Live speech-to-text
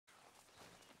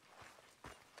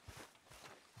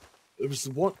It was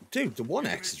the one, dude. The One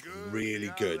X is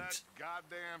really good.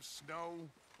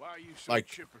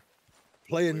 Like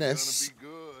playing this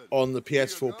on the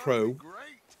PS4 Pro,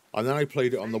 and then I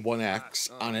played it on the One X,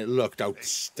 and it looked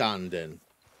outstanding.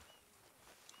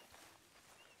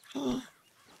 You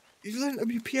lent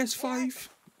me PS5?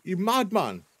 You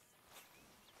madman!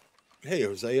 Hey,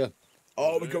 Hosea.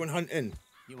 Oh, we're going hunting.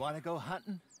 You want to go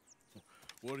hunting?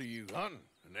 What are you hunting?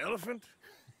 An elephant?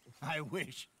 I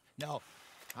wish. No,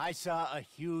 I saw a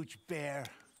huge bear.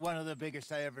 One of the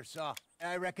biggest I ever saw.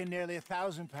 I reckon nearly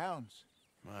 1,000 pounds.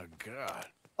 My God.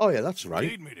 Oh yeah, that's You right.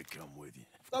 need me to come with you.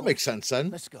 That makes sense then.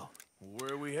 Let's go.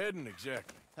 Where are we heading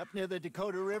exactly? Up near the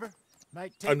Dakota River.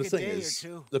 Might take And the a thing day is, or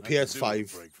two. the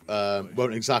PS5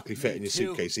 won't exactly fit in your too.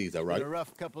 suitcase either, right? Been a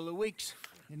rough couple of weeks.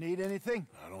 You need anything?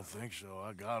 I don't think so.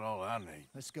 I got all I need.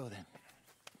 Let's go then.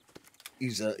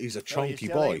 He's a Oh, you chunky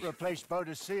still boy. ain't replaced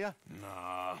Boadicea?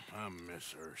 Nah, I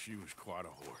miss her. She was quite a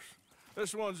horse.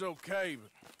 This one's okay,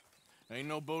 but ain't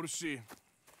no Boadicea.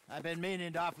 I've been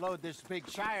meaning to offload this big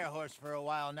Shire horse for a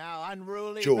while now.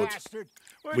 Unruly George, bastard.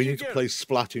 Where'd We you need to get play it?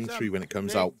 Splatoon 3 when it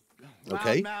comes out.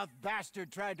 Okay? Loudmouth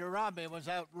bastard tried to rob me. Was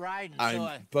out riding, so I'm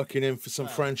I... booking in for some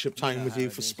friendship time with you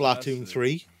for Splatoon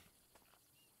 3.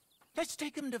 Let's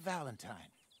take him to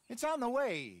Valentine. It's on the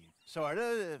way,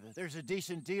 sorta. There's a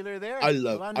decent dealer there. I Well,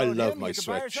 love unknown him, my you can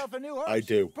buy Switch. yourself a new horse. I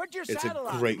do. Put your It's a saddle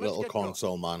on. great Let's little get going.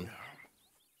 console, man.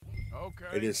 Okay.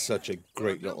 It is such a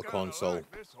great I do little kinda console.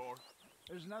 like this horse.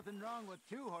 There's nothing wrong with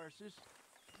two horses.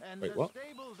 And Wait, the what?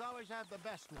 stables always have the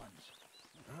best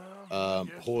ones.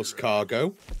 Guess Horse you're right.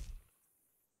 cargo.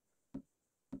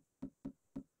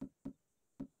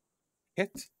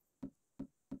 Hit.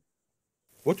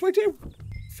 What do I do?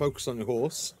 Focus on the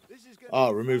horse. This is gonna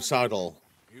Oh, be remove fun. saddle.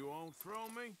 You won't throw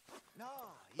me? No.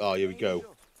 Oh, he's here an we go.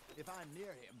 angel, if I'm near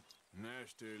him.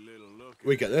 Nasty little look.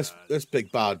 We get this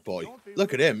big bad boy. Don't be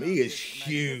Look at rude him. about He is this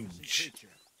magnificent huge. creature.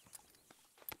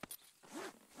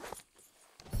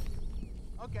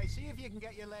 Okay, see if you can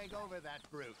get your leg over that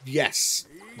brute. Yes,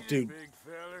 dude. Big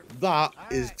feller. That All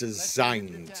is right, let's get into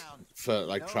designed town. for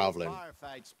like No traveling. bar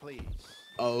fights, please.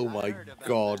 Oh I my heard about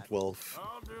God, that. Wolf.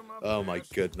 I'll do my Oh my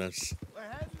best. goodness. We're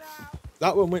heading out.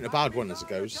 That one went a bad I'll one be as it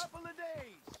gone in a goes. couple of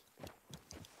days.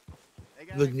 They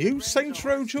got The a good new range Saints of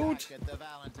Row, horse George? stock at the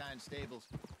Valentine stables.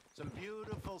 Some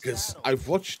beautiful Because saddles. I've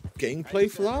watched gameplay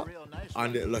for There's a that, real nice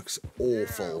and one. it looks Yeah,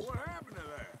 awful. what happened to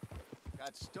that?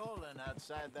 Got stolen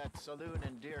outside that saloon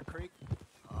in Deer Creek.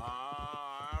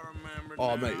 Ah, I remember Oh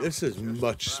now. mate, this is Just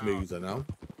much about. smoother now.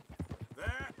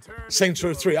 That turned Saints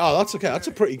Row into a 3. Oh, that's okay. That's a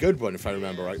long pretty good one if I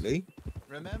remember Yes. rightly.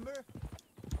 Remember?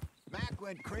 Mac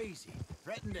went crazy,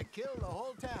 threatened to kill the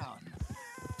whole town.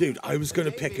 Dude, I was going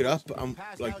to The pick day it up was and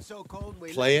passed like out so cold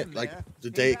we play left it him like there. the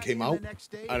He day it got came in out, the next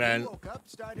day, and he then woke up,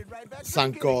 started right back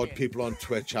thank drinking God again. people on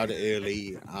Twitch had it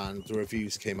early and the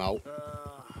reviews came out,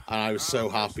 and I was so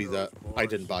happy that I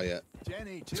didn't buy it.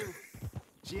 Jenny, too.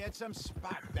 She had some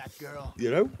spark, that girl.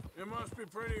 You know? It must be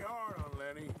pretty hard on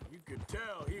Lenny. You could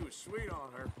tell he was sweet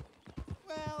on her.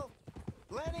 Well,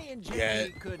 Lenny and Jenny Yeah.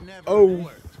 could never Oh. have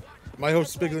worked. My horse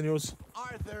is bigger than yours.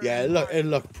 Arthur Yeah, and it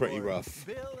looked Martin, pretty or rough.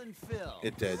 Bill and Phil.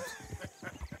 It did.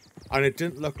 And it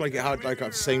didn't look like it had like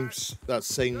that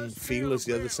same feel as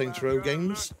the other Saints Row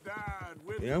games,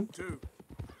 you know?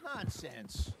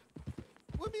 Nonsense.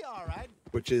 We'll be all right.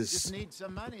 which Just is need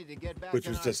some money to get back which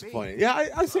on was our feet. disappointing. Yeah,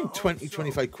 I think 20,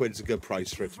 25 quid's a good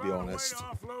price for it, to be honest.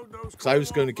 Because I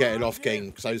was going to get it off game,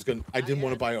 because I didn't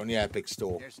want to buy it on the Epic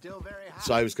store. They're still very hot.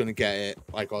 So I was going to get it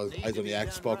like on, either on the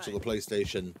Xbox or the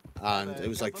PlayStation, and it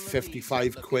was like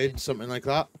 55 quid, something like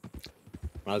that.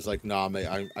 And I was like, nah, mate,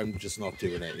 I'm just not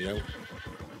doing it, you know?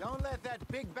 Don't let that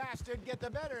big bastard get the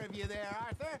better of you there,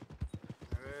 Arthur.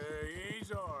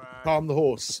 He's alright. Calm the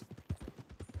horse.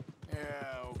 Yeah,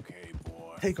 okay,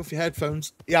 boy. Take off your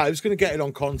headphones. Yeah, I was going to get it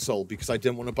on console because I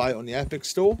didn't want to buy it on the Epic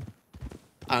store.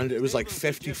 And it was like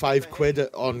 55 quid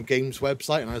on Games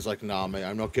website, and I was like, nah, mate,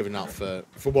 I'm not giving that for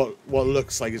what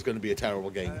looks like is going to be a terrible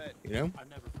game, you know?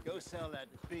 Go sell that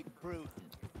big brute.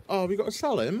 Oh, we got to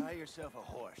sell him? Buy yourself a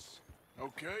horse.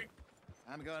 Okay.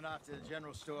 I'm going off to the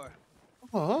general store.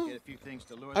 Oh, Get a few things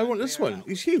to lure I that want this bear one. out.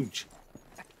 He's huge.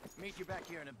 Meet you back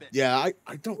here in a bit. Yeah,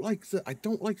 I don't like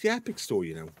the Epic store,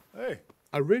 you know. Hey,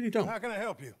 I really don't. how can I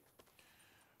help you?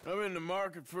 I'm in the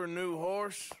market for a new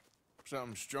horse.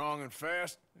 Something strong and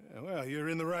fast. Yeah, well, you're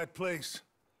in the right place.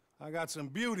 I got some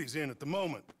beauties in at the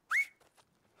moment.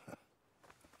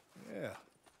 Yeah.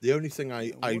 The only thing I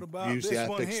what about use the this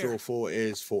one Epic here? store for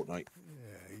is Fortnite.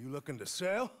 Yeah, you looking to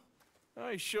sell?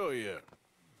 I show you.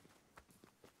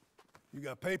 You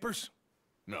got papers?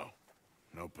 No,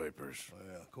 no papers.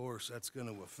 Well, of course, that's going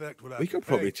to affect what I We can could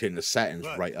probably pay. turn the settings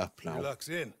But right up your now. luck's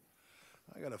in.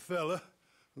 I got a fella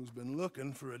who's been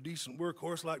looking for a decent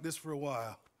workhorse like this for a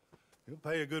while. He'll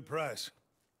pay a good price.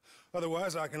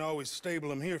 Otherwise, I can always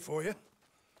stable him here for you.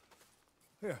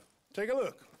 Here, take a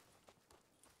look.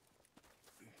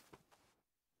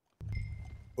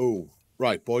 Oh,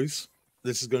 right, boys.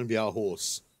 This is going to be our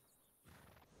horse.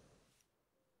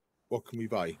 What can we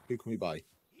buy? Who can we buy?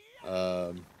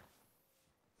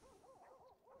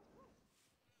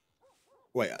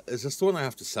 Wait, is this the one I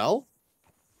have to sell?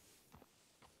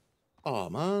 Oh,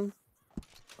 man.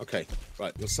 Okay,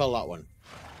 right, we'll sell that one.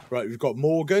 Right, we've got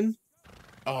Morgan.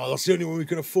 Oh, that's the only one we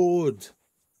can afford.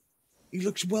 He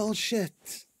looks well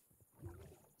shit.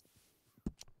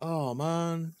 Oh,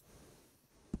 man.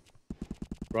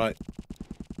 Right.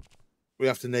 We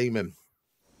have to name him.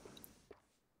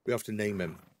 We have to name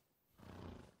him.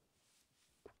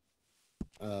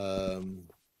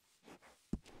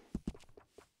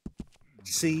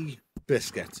 Sea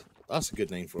Biscuit. That's a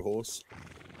good name for a horse.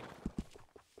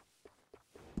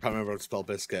 Can't remember how to spell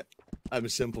biscuit. I'm a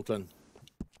simpleton.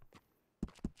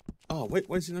 Oh, wait,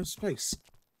 where's he no space?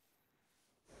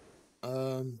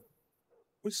 Where's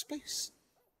space?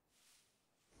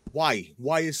 Why?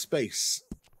 Why is space?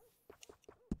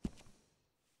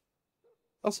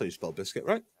 That's how you spell biscuit,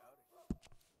 right?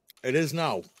 It is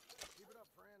now.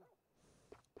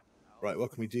 Right,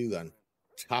 what can we do then?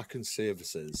 Attack and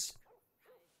services.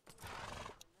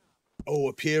 Oh,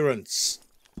 appearance.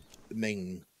 The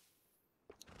main.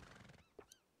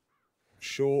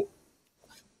 Short.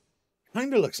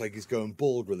 Kind of looks like he's going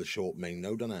bald with a short mane,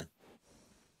 though, doesn't it?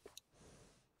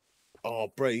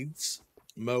 Oh, braids.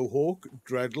 Mohawk.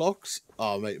 Dreadlocks.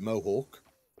 Oh, mate, mohawk.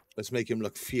 Let's make him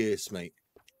look fierce, mate.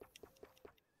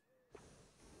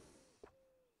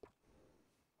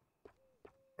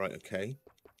 Right, okay.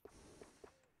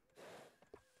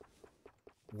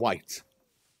 White.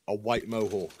 A white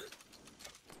mohawk.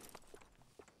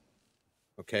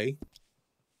 Okay.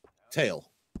 Tail.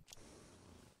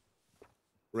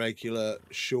 Regular,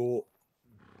 short,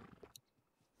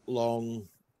 long,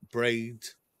 braid,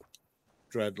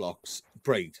 dreadlocks.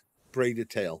 Braid. Braided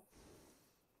tail.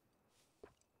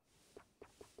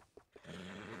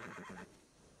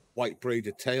 White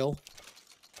braided tail.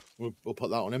 We'll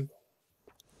put that on him.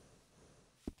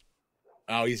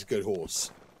 Oh, he's a good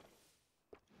horse.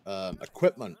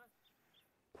 Equipment.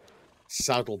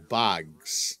 Saddle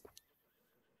bags.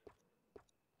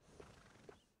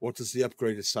 What does the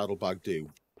upgraded saddlebag do?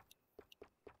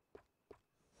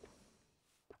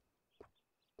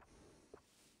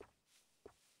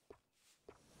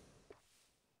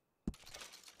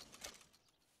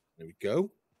 There we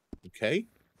go. Okay.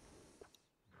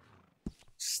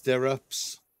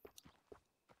 Stirrups.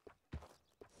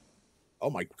 Oh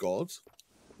my god.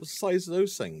 What's the size of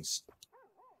those things?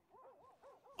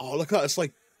 Oh, look at that.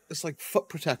 It's like foot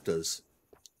protectors.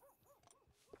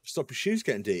 Stop your shoes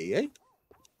getting dirty, eh?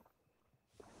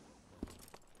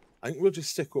 I think we'll just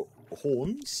stick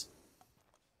horns.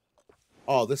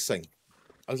 Oh, this thing.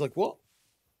 I was like, what?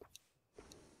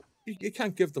 You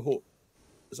can't give the horse.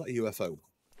 Is that a UFO?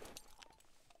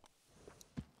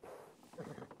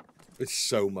 It's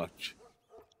so much.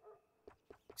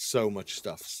 So much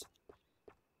stuffs.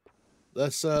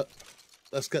 Let's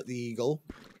get the eagle.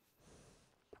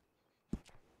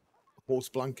 Horse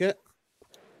blanket.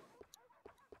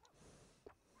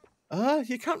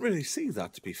 You can't really see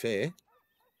that, to be fair.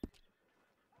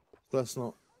 That's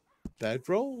not bed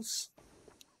rolls.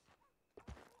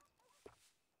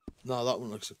 No, that one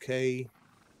looks okay.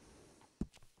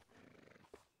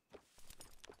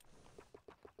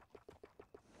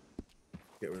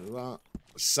 Get rid of that.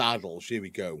 Saddles, here we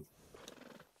go.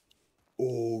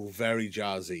 Oh, very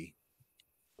jazzy.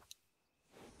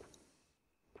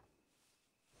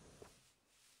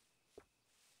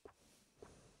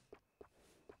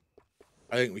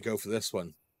 I think we go for this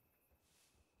one.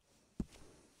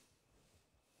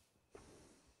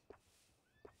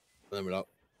 Then we're up.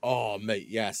 Oh, mate,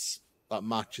 yes. That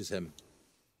matches him.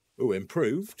 Oh,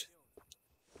 improved.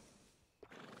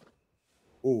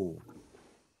 Oh.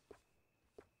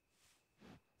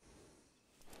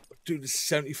 Dude, it's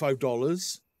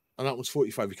 $75. And that was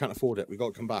 $45. We can't afford it. We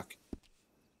got to come back.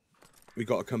 We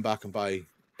got to come back and buy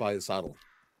the saddle.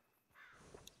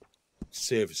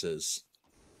 Services.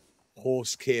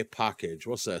 Horse care package.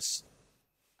 What's this?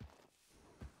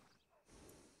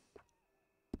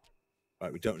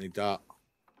 Right, we don't need that.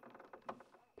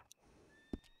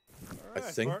 All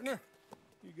right, partner.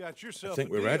 You got yourself I think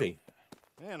a we're deal. ready.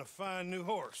 And a fine new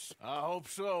horse. I hope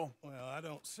so. Well, I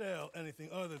don't sell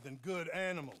anything other than good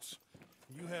animals.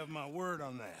 You have my word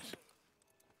on that.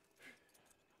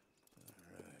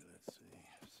 All right, let's see.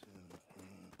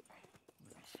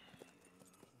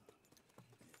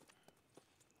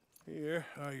 Here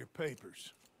are your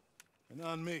papers. And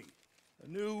on me, a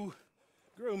new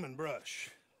grooming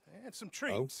brush and some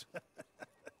treats. Oh.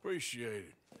 Appreciate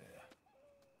it.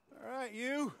 All right,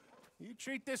 you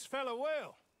treat this fella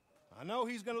well. I know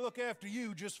he's gonna look after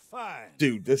you just fine.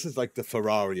 Dude, this is like the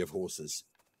Ferrari of horses.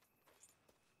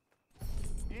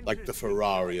 Like the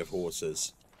Ferrari of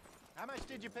horses. How much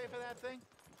did you pay for that thing?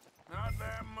 Not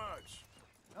that much.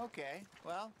 Okay,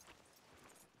 well,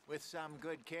 with some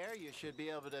good care, you should be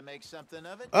able to make something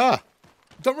of it. Ah!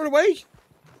 Don't run away!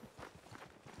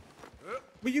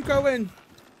 Where you going?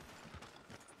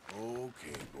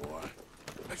 Okay, boy.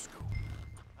 Let's go.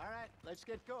 All right, let's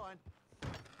get going.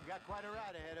 We got quite a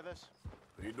ride ahead of us.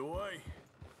 Lead the way.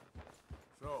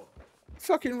 So,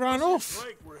 Fucking ran what's this off.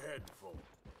 lake we're heading for?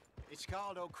 It's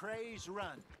called O'Creagh's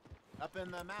Run, up in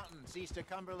the mountains east of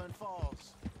Cumberland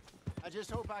Falls. I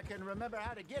just hope I can remember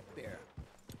how to get there.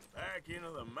 Back into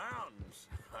the mountains.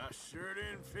 I sure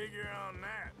didn't figure on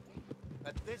that.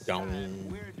 But this Down. time,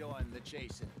 we're doing the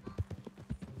chasing.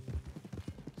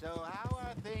 So how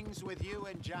are things with you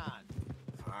and John?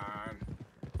 Fine.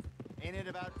 Ain't it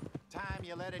about time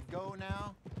you let it go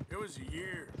now? It was a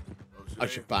year. I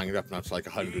should bang it up now to like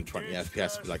 120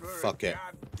 FPS and be like, fuck it.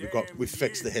 We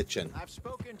fixed the hitching. I've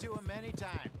spoken to him many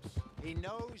times. He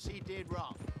knows he did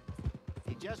wrong.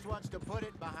 He just wants to put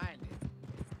it behind him.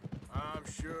 I'm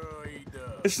sure he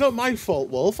does. It's not my fault,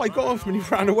 Wolf. I got off when he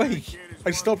ran away.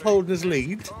 I stopped holding his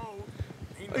lead.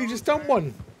 He just done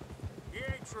one.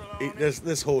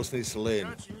 This horse needs to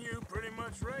learn. You pretty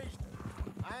much raised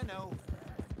him. I know,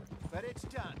 but it's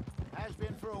done. Has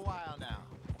been for a while now.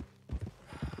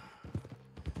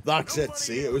 That's it,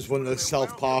 see? It was one of those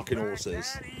self-parking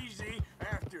horses.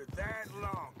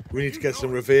 We need to get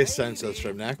some reverse sensors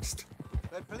from next.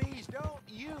 But please don't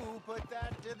you put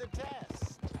that to the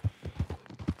test.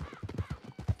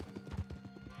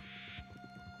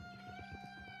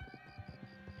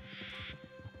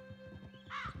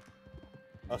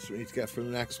 That's what we need to get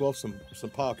from the next Wolf, some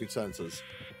parking sensors.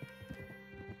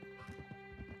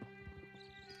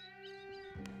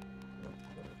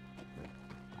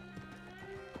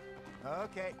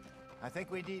 Okay, I think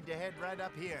we need to head right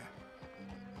up here.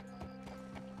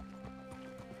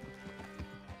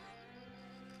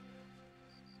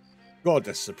 God,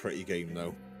 this is a pretty game,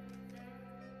 though.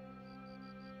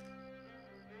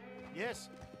 Yes,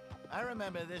 I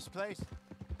remember this place.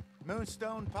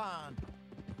 Moonstone Pond.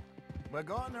 We're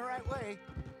going the right way.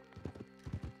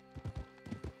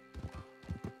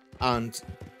 And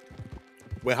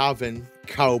we're having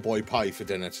cowboy pie for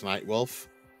dinner tonight, Wolf.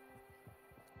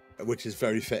 Which is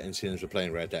very fitting, seeing as we're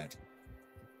playing Red Dead.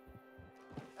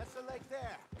 That's the lake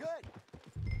there. Good.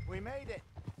 We made it.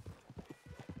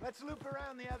 Let's loop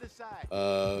around the other side.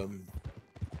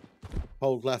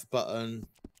 Hold left button.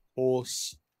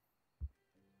 Horse.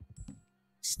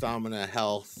 Stamina,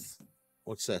 health.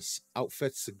 What's this?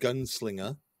 Outfits the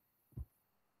gunslinger.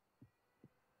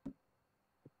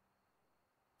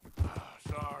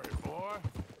 Sorry, boy.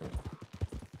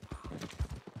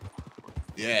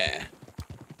 Yeah.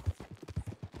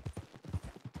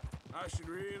 I should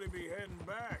really be heading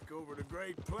back over to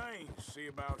Great Plains, see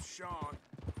about Sean.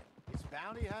 It's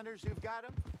bounty hunters who've got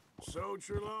him? So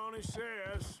Trelawney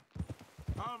says.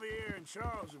 Javier and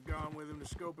Charles have gone with him to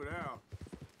scope it out.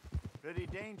 Pretty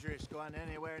dangerous going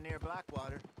anywhere near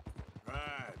Blackwater.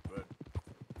 Right, but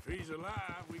if he's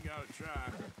alive, we gotta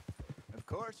try. Of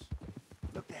course.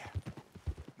 Look there.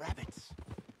 Rabbits.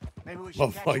 Maybe we should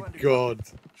Oh catch my one to God.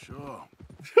 Sure.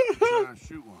 Try and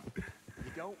shoot one.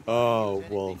 You don't Oh, use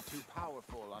anything Wolf. too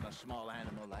powerful on a small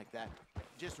animal like that.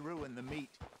 Just ruin the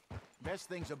meat. Best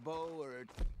thing's a bow or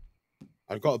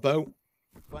I've got a bow.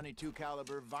 a .22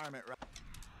 caliber varmint.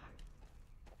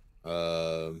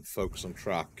 Focus on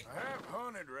track. I have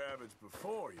hunted rabbits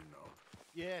before, you know.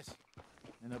 Yes,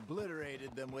 and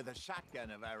obliterated them with a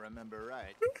shotgun, if I remember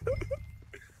right.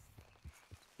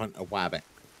 Hunt a wabbit.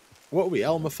 What are we?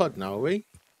 Elmer Fudd now, are we?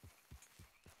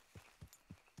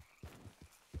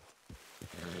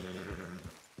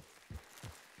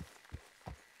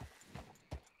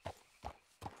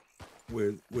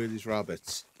 Where are these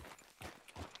rabbits?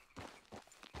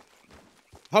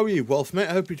 How are you, Wolf, mate?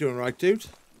 I hope you're doing right, dude.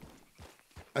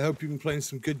 I hope you've been playing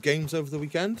some good games over the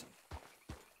weekend.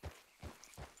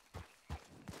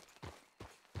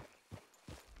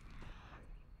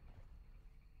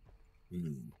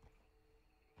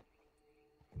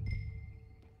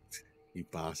 You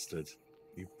bastard.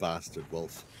 You bastard,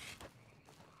 Wolf.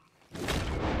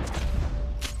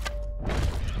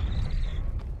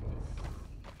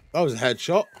 That was a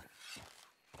headshot.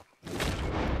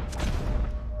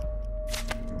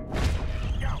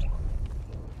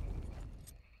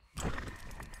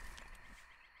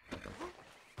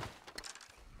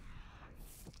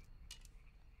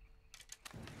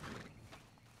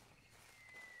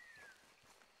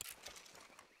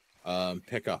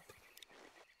 Pick up.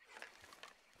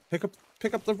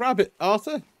 Pick up the rabbit,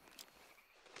 Arthur.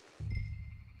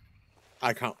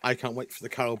 I can't wait for the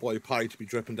cowboy pie to be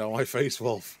dripping down my face,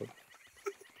 Wolf.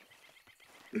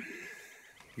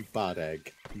 You bad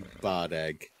egg. You bad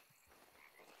egg.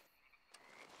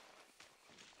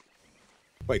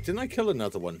 Wait, didn't I kill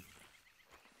another one?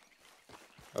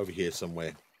 Over here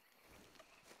somewhere.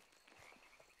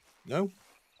 No?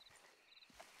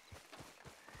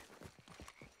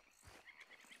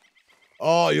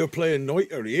 Oh, you're playing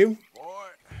Noita, are you?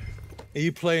 What? Are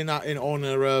you playing that in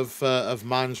honor of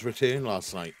Man's return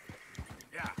last night?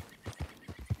 Yeah.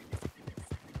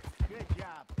 Good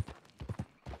job.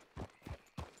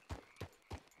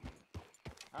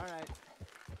 All right.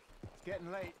 It's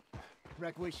getting late.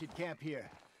 Reckon we should camp here.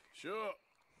 Sure.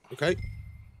 Okay.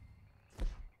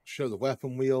 Show the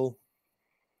weapon wheel.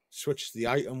 Switch to the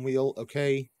item wheel.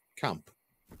 Okay. Camp.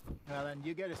 Well, then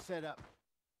you get us set up.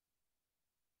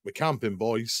 We're camping,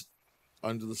 boys.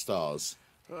 Under the stars.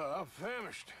 I'm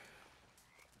famished.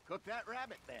 Cook that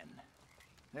rabbit, then.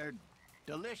 They're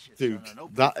delicious. Dude, on an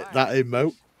open that fire.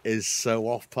 emote is so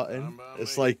off-putting.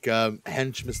 It's like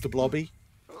hench Mr. Blobby.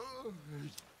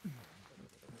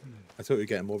 I thought we were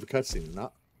getting more of a cutscene than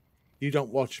that. You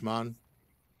don't watch, man.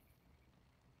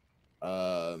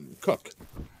 Cook.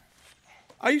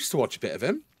 I used to watch a bit of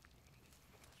him.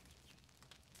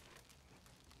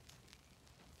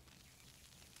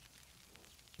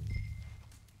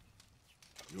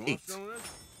 You want Eat. some of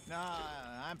this? No,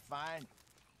 I'm fine.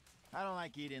 I don't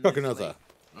like eating. Cook this another.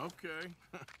 late. Okay.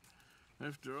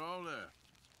 After all that.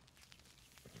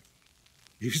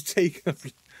 You take a...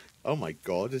 Oh my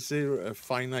god, is there a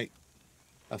finite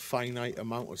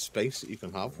amount of space that you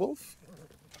can have, Wolf?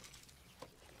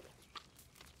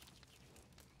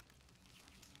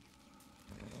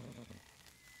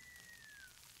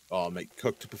 Oh, mate,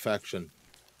 cooked to perfection.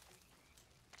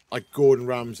 Like Gordon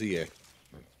Ramsay here.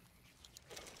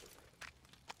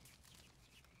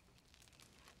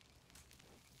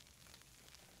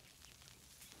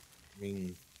 I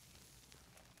mean,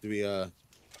 do we,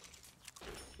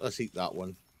 let's eat that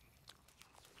one.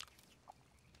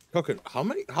 Cooking,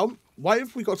 why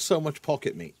have we got so much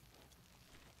pocket meat?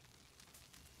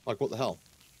 Like, what the hell?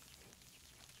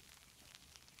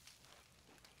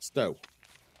 Stow.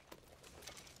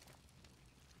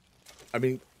 I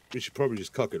mean, we should probably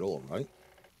just cook it all, right?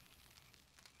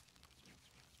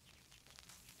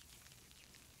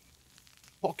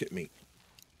 Pocket meat.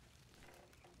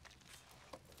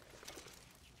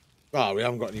 Ah, we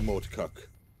haven't got any more to cook.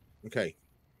 Okay.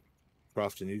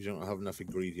 Crafting, you don't have enough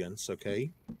ingredients,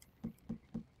 okay.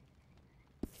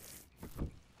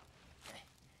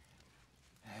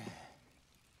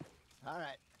 All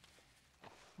right.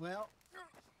 Well,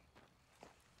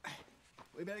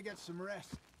 we better get some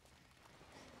rest.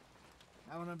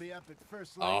 I want to be up at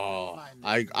first light. Oh, and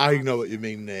find this I know monster. what you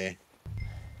mean there.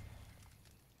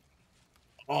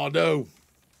 Oh, no.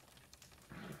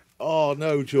 Oh,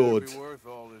 no, George. It'd be worth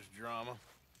all this drama.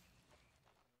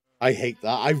 I hate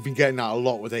that. I've been getting that a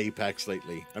lot with Apex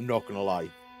lately. I'm not going to lie.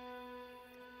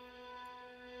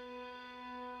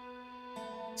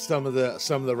 Some of the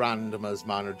randomers,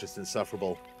 man, are just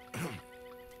insufferable.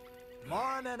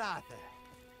 Morning, Arthur.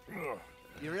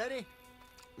 You ready?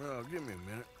 Well, give me a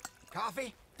minute.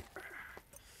 Coffee?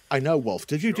 I know, Wolf.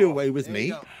 Did you do away with There you me?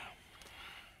 go.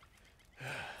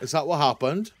 Is that what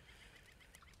happened?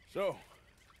 So,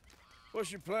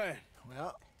 what's your plan?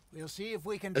 Well, we'll see if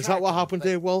we can. Is track that what them, happened but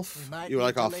there, Wolf? we might You were need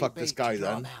like, to oh, lay fuck this bait to guy draw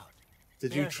then. 'em out.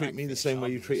 Did you They're treat like me the fish, same way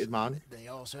you obviously. treated man? They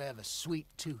also have a sweet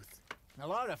tooth. A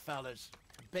lot of fellas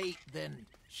bait then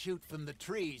shoot from the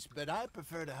trees, but I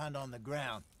prefer to hunt on the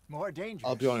ground. More dangerous.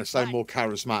 I'll be honest, I'm but more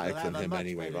charismatic we'll than have a him much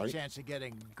anyway, better right? chance of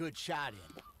getting a good shot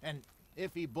in. And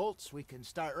if he bolts, we can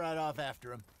start right off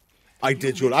after him. I You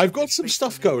did, George. mentioned I've got the some bait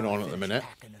stuff from going the on at the fish minute.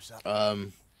 packing us up.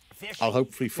 Fish, I'll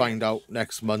hopefully find fish. out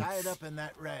next month Tie it up in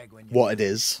that rag when you what it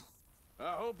is.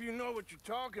 I hope you know what you're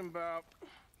talking about.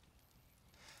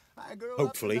 I grew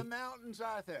Hopefully. up in the mountains,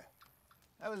 Arthur.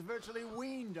 I was virtually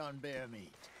weaned on bear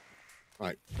meat.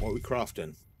 Right, what are we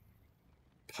crafting?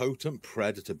 Potent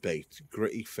predator bait,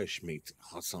 gritty fish meat.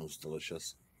 Oh, that sounds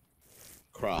delicious. How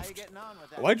you Craft. getting on with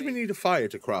that Why do we bait? need a fire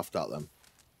to craft that then?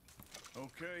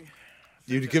 Okay.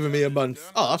 You'd Think given I me got a this month.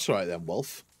 done. Oh, that's all right then,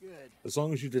 Wolf. Good. As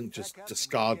long as you didn't just Back up and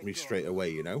discard get me going. straight away,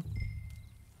 you know?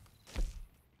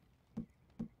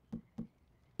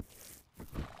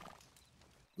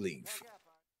 Leave. Back up,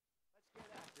 Let's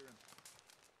get after him.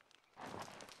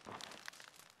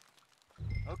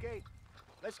 Okay,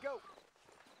 let's go.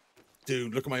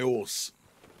 Dude, look at my horse.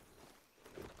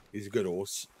 He's a good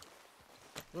horse.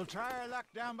 We'll try our luck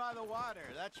down by the water.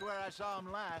 That's where I saw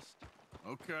him last.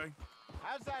 Okay.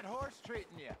 How's that horse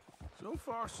treating you? So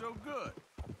far, so good.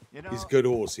 You know, He's a good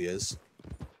horse, he is.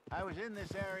 I was in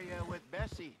this area with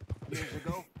Bessie years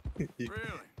ago. Really?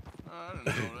 I didn't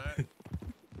know that.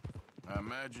 I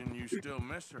imagine you still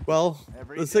miss her. Well,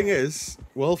 Every the thing day. is,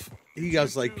 Wolf, he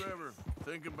has Did like, you ever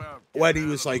think about when getting he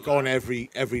out was of the like on life?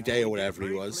 every day or whatever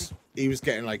he was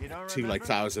getting like You don't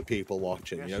 2,000 people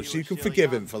watching, Guess you know, you so you were can still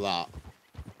forgive young. him for that.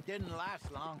 Didn't last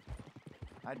long.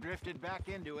 I drifted back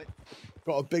into it.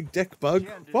 Got a big dick bug. She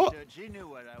understood. What? She knew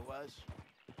what I was.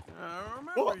 I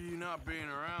remember What? you not being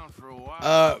around for a while.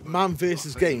 but Man I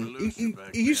versus think game. we lost you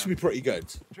back He used to then. be pretty good.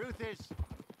 Truth is,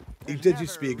 He there's did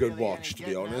used to be a never good really watch, any to be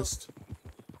getting out honest.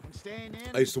 and staying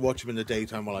in. I used to watch him in the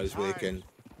daytime while I was Hard. working.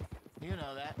 You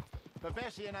know that. But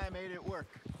Bessie and I made it work.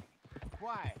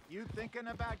 Why? You thinking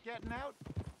about getting out?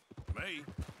 Me?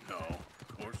 No,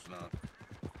 of course not.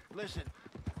 Listen,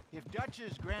 if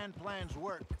Dutch's grand plans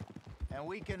work, and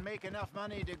we can make enough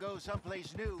money to go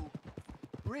someplace new,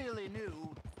 really new,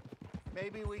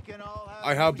 maybe we can all have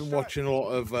I a have new been start. watching a lot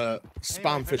of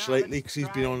Spamfish now, lately let's because he's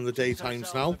try been on in the and chase daytimes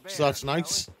ourselves now, a bear, so that's shall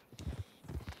nice. we?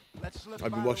 Let's slip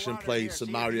I've been by the watching him water play here, some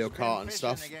see if Mario he's been Kart and fishing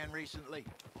stuff. again recently.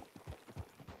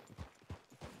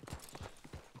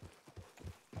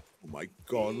 Oh my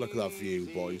god, look at that view,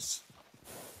 Easy. boys.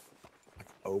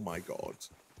 Oh my god.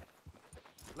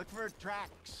 Look for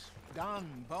tracks, dung,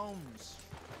 bones,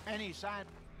 any sign.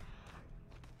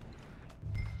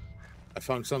 I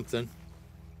found something.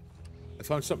 I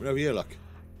found something over here, look.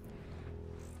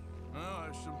 Oh,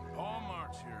 there's some paw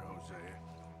marks here, Jose.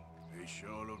 They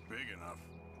sure look big enough.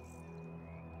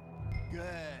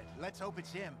 Good. Let's hope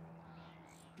it's him.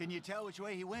 Can you tell which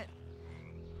way he went?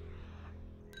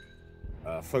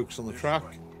 Folks on the This track.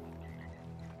 way.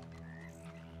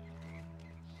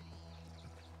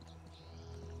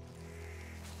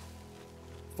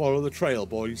 Follow the trail,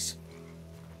 boys.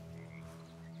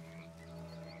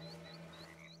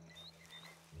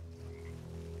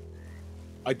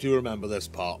 I do remember this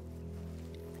part.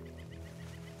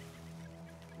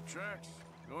 The tracks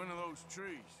go into those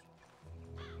trees.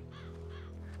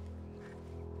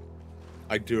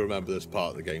 I do remember this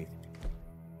part of the game.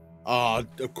 Ah,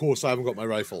 of course I haven't got my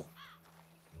rifle.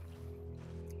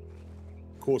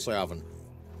 Of course I haven't.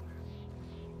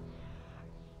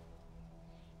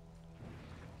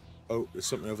 Oh, there's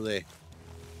something over there.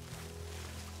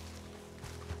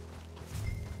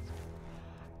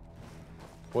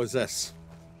 What is this?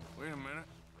 Wait a minute.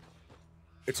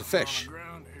 It's a On fish. the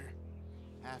ground here.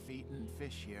 Half-eaten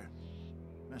fish here.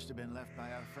 Must have been left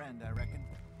by our friend, I reckon.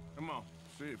 Come on,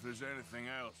 see if there's anything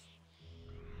else.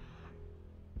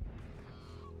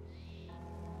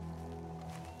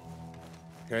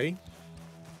 Okay.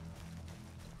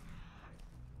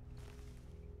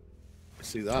 I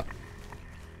see that.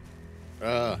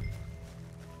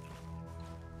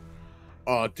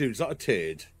 Oh, dude, is that a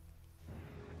turd?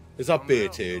 Is that beer Something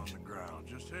else turd? on the ground,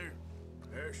 just here.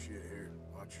 There's shit here.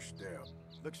 Watch your step.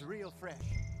 Looks real fresh.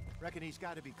 Reckon he's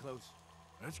got to be close.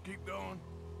 Let's keep going.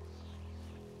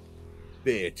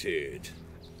 Beer turd.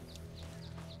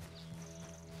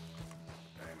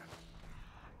 Damn it.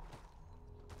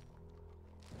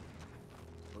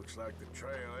 Looks like the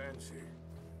trail ends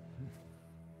here.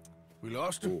 We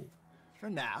lost him? Ooh. For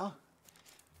now.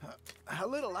 A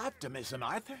little optimism,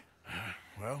 Arthur.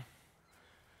 Well,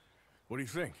 what do you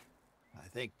think? I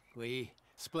think we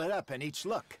split up and each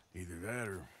look. Either that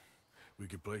or we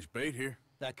could place bait here.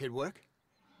 That could work.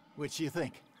 Which you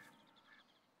think?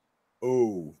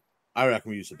 Oh, I reckon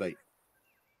we use the bait.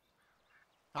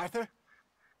 Arthur?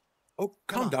 Oh,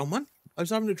 Come calm on. down, man. I was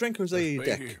having a drink, Jose, you Bait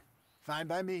dick. here. Fine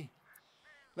by me.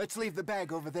 Let's leave the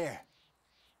bag over there.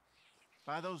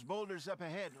 By those boulders up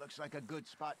ahead, looks like a good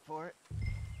spot for it.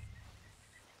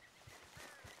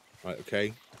 Right,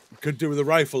 okay. Could do with a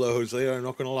rifle, though, Jose, I'm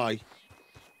not going to lie.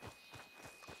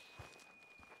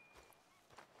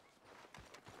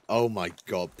 Oh my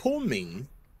god, poor Ming.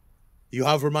 You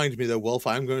have reminded me, though, Wolf,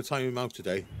 I am going to time him out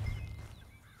today.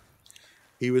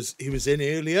 He was in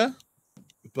earlier,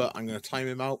 but I'm going to time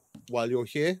him out while you're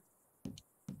here.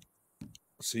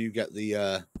 So you get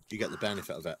the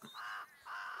benefit of it.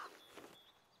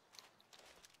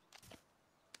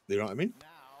 You know what I mean? Now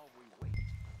we wait.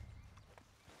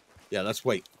 Yeah, let's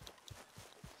wait.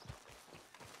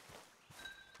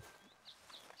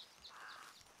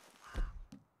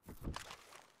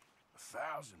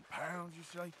 £1,000, you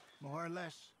say? More or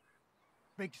less.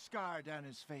 Big scar down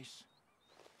his face.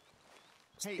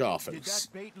 Hey, Scarface. did that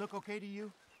bait look okay to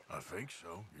you? I think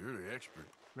so. You're the expert.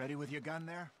 Ready with your gun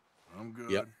there? I'm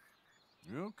good. Yep.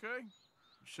 You okay?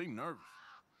 You seem nervous.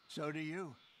 So do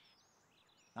you.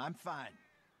 I'm fine.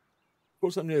 Of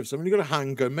course I'm nervous. I've only got a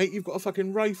handgun, mate. You've got a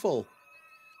fucking rifle.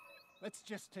 Let's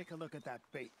just take a look at that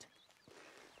bait.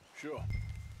 Sure.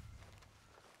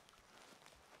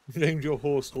 You named your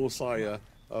horse Horsea.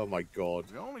 Oh my god.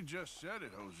 We only just said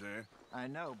it, Jose. I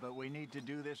know, but we need to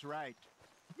do this right.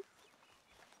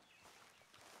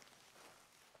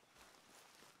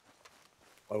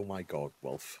 Oh my god,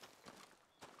 Wolf.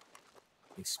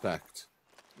 Inspect.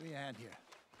 Give me a hand here.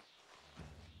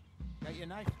 Got your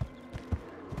knife?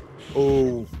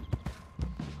 Oh.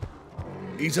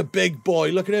 He's a big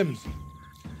boy. Look at him.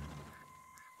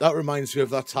 That reminds me of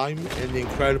that time in the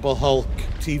Incredible Hulk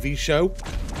TV show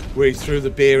where he threw the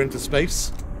beer into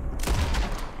space.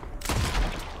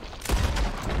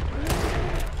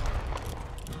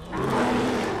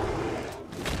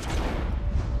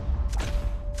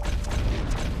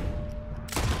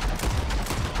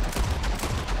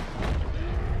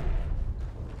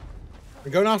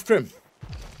 I'm going after him.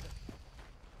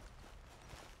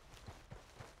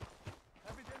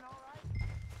 Everything all right?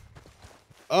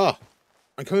 Ah,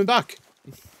 I'm coming back.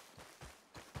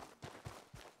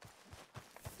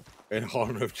 In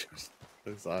honor of just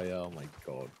oh my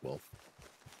god, Wolf.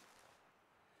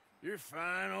 You're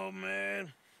fine, old man.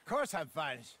 Of course I'm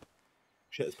fine.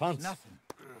 Shit his pants. Nothing.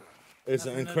 It's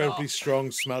an Nothing at incredibly all.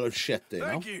 strong smell of shit, do you know?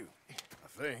 Thank you.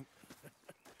 I think.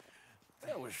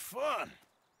 That was fun.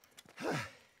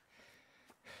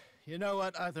 You know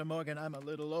what, Arthur Morgan? I'm a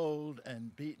little old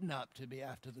and beaten up to be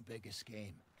after the biggest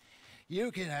game.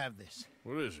 You can have this.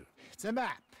 What is it? It's a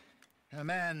map. A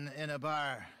man in a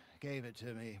bar gave it to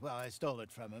me. Well, I stole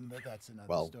it from him, but that's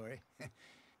another story.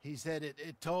 He said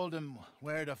it told him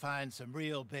where to find some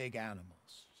real big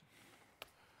animals.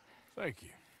 Thank you.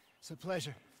 It's a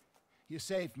pleasure. You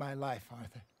saved my life,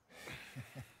 Arthur.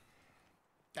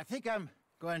 I think I'm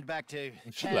going back to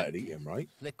You should let it eat him, right?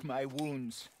 lick my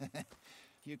wounds.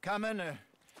 You coming or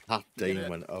That you gonna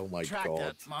demon, oh my track god.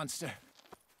 that monster?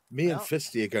 Me and Well-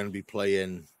 Fisty are going to be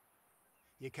playing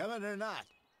You coming or not?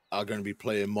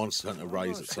 Monster Hunter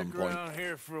Rise at some Stick point. around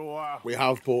here for a while. We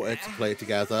have bought it to play it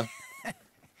together,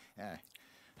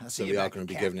 I'll so see you we are back going in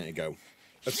to be camp. giving it a go.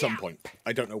 At some point.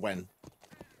 I don't know when.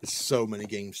 There's so many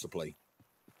games to play.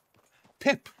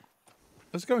 Pip!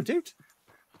 How's it going, dude?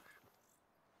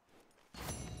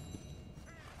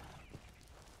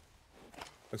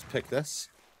 Let's pick this.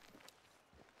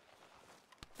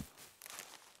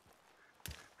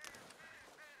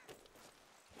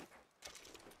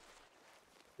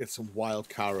 Get some wild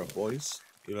carrot, boys.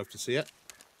 You'll have to see it.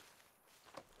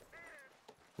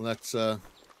 Let's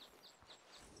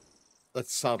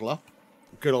saddle up.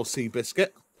 Good old sea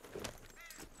biscuit.